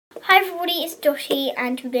Hi everybody, it's Doshi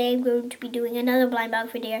and today I'm going to be doing another blind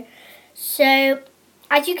bag video. So,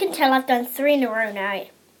 as you can tell, I've done 3 in a row now.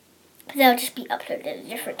 They'll just be uploaded at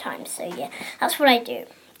different times, so yeah, that's what I do.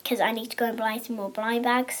 Because I need to go and buy some more blind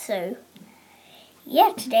bags, so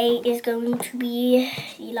yeah, today is going to be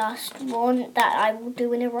the last one that I will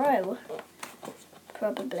do in a row.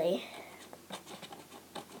 Probably.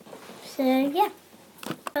 So yeah,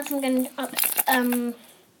 first I'm going to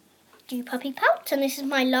do puppy pouch, and this is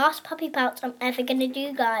my last puppy pouch I'm ever going to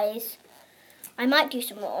do, guys. I might do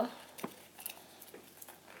some more.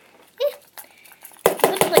 Yeah. I'm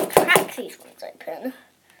going to like crack these ones open.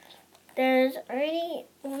 There's only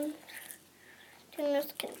one thing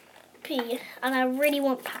that can be, and I really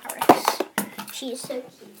want Paris. She is so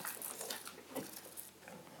cute.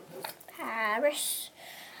 Paris.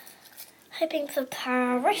 Hoping for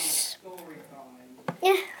Paris.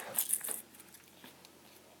 Yeah.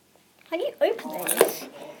 How do you open these?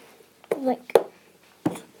 Like,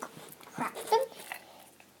 crack them?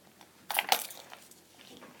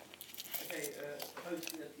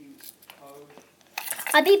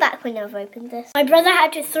 I'll be back when I've opened this. My brother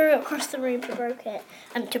had to throw it across the room to broke it,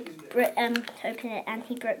 to open it, and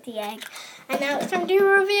he broke the egg. And now it's time to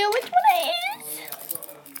reveal which one it is.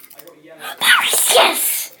 Paris,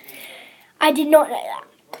 yes! I did not know that.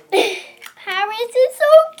 Paris is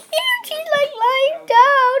so cute. She's like lying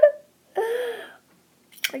down.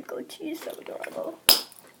 Oh my god, she is so adorable.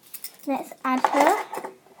 Let's add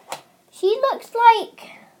her. She looks like...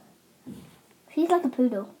 she's like a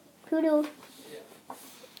poodle. Poodle.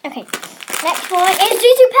 Okay, next one is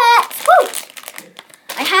Zuzu Pets. Woo!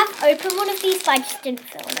 I have opened one of these, but I just didn't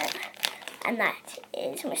film it. And that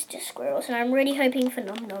is Mr. Squirrels. And I'm really hoping for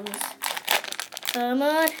Nom Noms. Come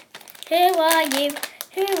on. Who are you?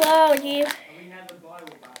 Who are you?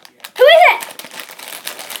 Who is it?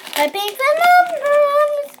 Hoping for Nom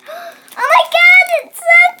Noms. Oh my god, it's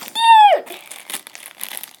so cute!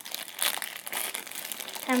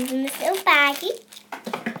 Comes in this little baggie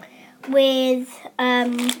with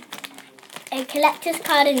a collector's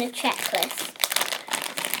card and a checklist.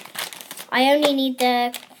 I only need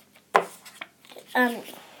the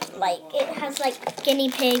like it has like guinea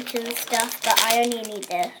pigs and stuff, but I only need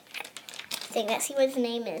the thing. Let's see what his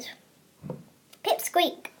name is.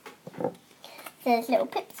 Pipsqueak. There's little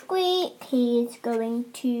Pipsqueak. He's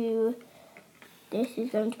going to. This is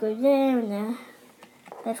going to go there, and they're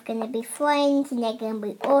both going to be friends, and they're going to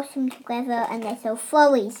be awesome together, and they're so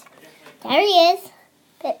furries. There he is,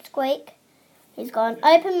 Pipsqueak. He's got an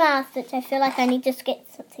open mouth, which I feel like I need to get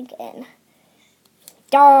something in.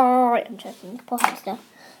 I'm joking, poor hamster.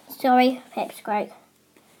 Sorry, Pipsqueak.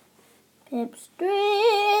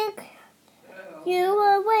 Pipsqueak, you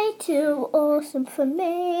are way too awesome for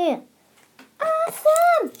me.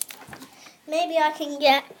 Awesome! Maybe I can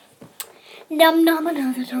get Nom Nom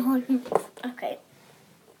another time. Okay.